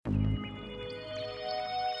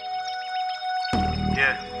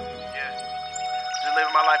Yeah. Just living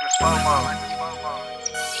my life in slow-mo.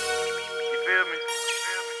 You feel me?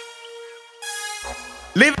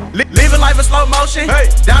 Living life in slow motion. Hey.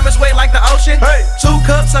 Diamonds weight like the ocean. Hey. 2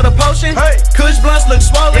 cups of the potion. Hey. Kush blunts look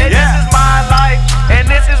swollen. Yeah, this is my life, and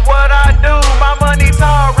this is what I do. My money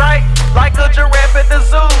tall, right? Like a giraffe at the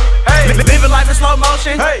zoo. Hey. Living life in slow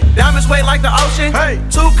motion. Hey. Diamonds weight like the ocean. Hey.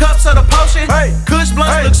 2 cups of the potion. Hey. Kush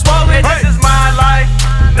blunts Hey. look swollen. And this is my life,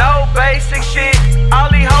 no basic shit. All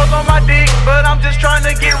these hoes on my dick, but I'm just trying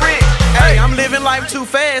to get rich. Hey, I'm living life too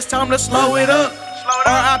fast. Time to slow it up. Slow it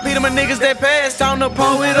up. R.I.P. to my niggas that passed. Time to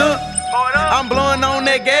pull it up. Pull it up. I'm blowing on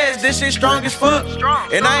that gas, this shit strong as fuck.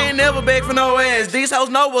 Strong. And I ain't never beg for no ass, these hoes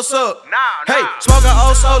know what's up. Nah. Hey, smoking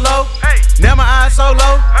old solo, Hey. now my eyes so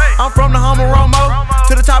low. Hey. I'm from the Homo Romo,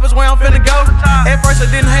 to the top is where I'm finna go. At first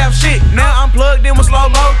I didn't have shit, now I'm plugged in with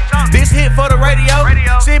slow-mo. This hit for the radio,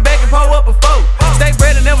 sit back and pull up a foe. Stay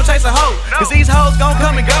bread and never chase a hoe, cause these hoes gon'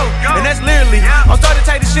 come and go. And that's literally, I'm starting to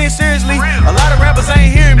take this shit seriously. A lot of rappers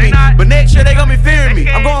ain't hearing me, but next year they gon' be fearing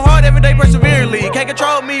me. I'm going hard every day perseveringly, can't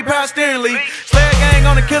control me power steeringly. Slayer gang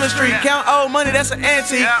on the killer street, count old money, that's an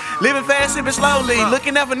antique. Living fast, sipping slowly,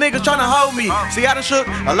 looking out for niggas tryna hold me. See, I done shook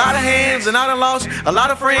a lot of hands and I done lost a lot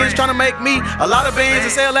of friends tryna make me a lot of bands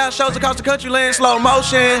and sell out shows across the country land. Slow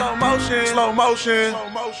motion, slow motion, slow motion,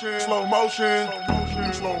 slow motion, slow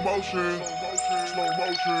motion, slow motion, slow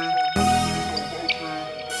motion.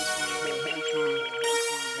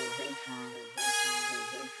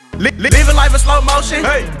 Living life in slow motion.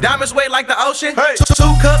 Hey. Diamonds weight like the ocean. Hey. 2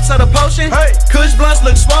 cups of the potion. Hey. Kush blunts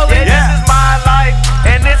look swollen. Yeah, this is my life,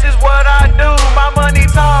 and this is what I do. My money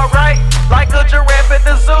tall, right? Like a giraffe at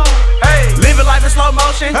the zoo. Hey. Living life in slow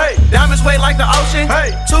motion. Hey. Diamonds weight like the ocean.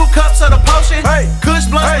 Hey. 2 cups of the potion. Hey. Kush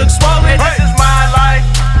blunts Hey. look swollen. And this is my life,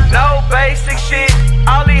 no basic shit.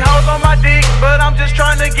 All these hoes on my dick, but I'm just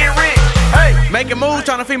trying to get rich. Hey. Making moves,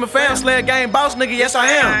 trying to feed my fam. Slayer game boss, nigga, yes I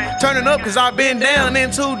am. Turning up cause I've been down, in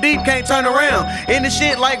too deep, can't turn around. In the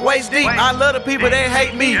shit like waist deep, I love the people that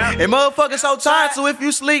hate me. And motherfuckers so tired, so if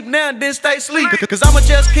you sleep now, then stay sleep. Cause I'ma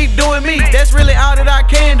just keep doing me, that's really all that I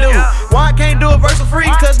can do. Why I can't do a verse for free?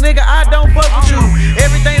 Cause nigga, I don't fuck with you.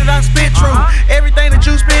 Everything that I spit true, everything that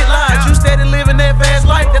you spit lies. You steady living that fast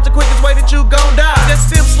life, that's the quickest way that you gon' die. Just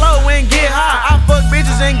sip slow and get high, I fuck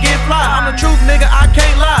bitches and get fly. I'm the truth, nigga, I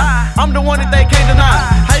can't lie. I'm the one that they can't deny.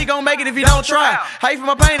 How you gon' make it if you don't try? How you feel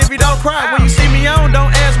my pain if you don't cry? When you see me on,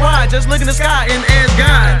 don't ask why. Just look in the sky and ask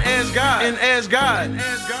God. And ask God. And ask God. And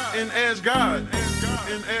ask God. And ask God.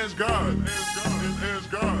 And ask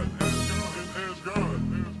God.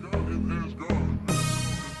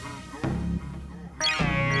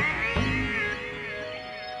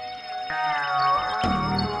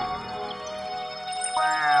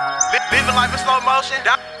 Living life in slow motion.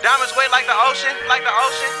 Diamonds weight like the ocean, like the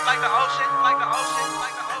ocean, like the ocean, like the ocean,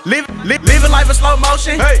 like the ocean. Living life in slow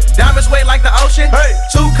motion. Hey. Diamonds weight like the ocean. Hey.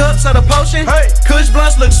 2 cups of the potion. Hey. Kush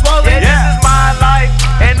blunts look swollen. Yeah, this is my life,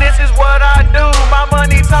 and this is what I do. My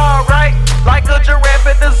money tall, right? Like a giraffe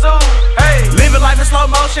at the zoo. Hey. Living life in slow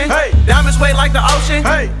motion. Hey. Diamonds weight like the ocean.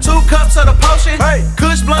 Hey. 2 cups of the potion. Hey.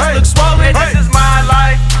 Kush blunts Hey. look swollen. And this is my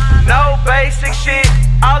life, no basic shit.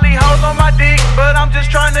 All these hoes on my dick, but I'm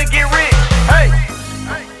just trying to get rich.